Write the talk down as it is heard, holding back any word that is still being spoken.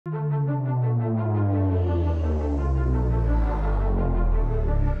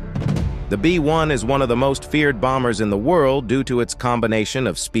The B-1 is one of the most feared bombers in the world due to its combination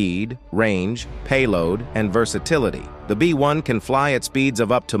of speed, range, payload, and versatility. The B-1 can fly at speeds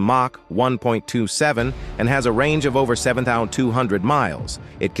of up to Mach 1.27 and has a range of over 7,200 miles.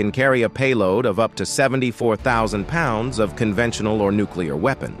 It can carry a payload of up to 74,000 pounds of conventional or nuclear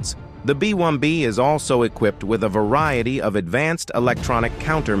weapons. The B-1B is also equipped with a variety of advanced electronic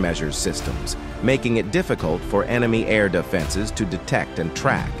countermeasures systems, making it difficult for enemy air defenses to detect and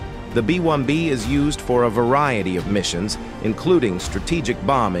track. The B-1B is used for a variety of missions, including strategic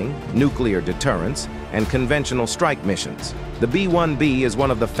bombing, nuclear deterrence, and conventional strike missions. The B-1B is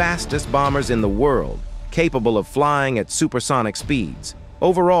one of the fastest bombers in the world, capable of flying at supersonic speeds.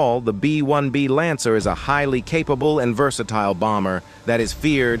 Overall, the B-1B Lancer is a highly capable and versatile bomber that is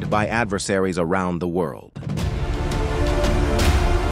feared by adversaries around the world.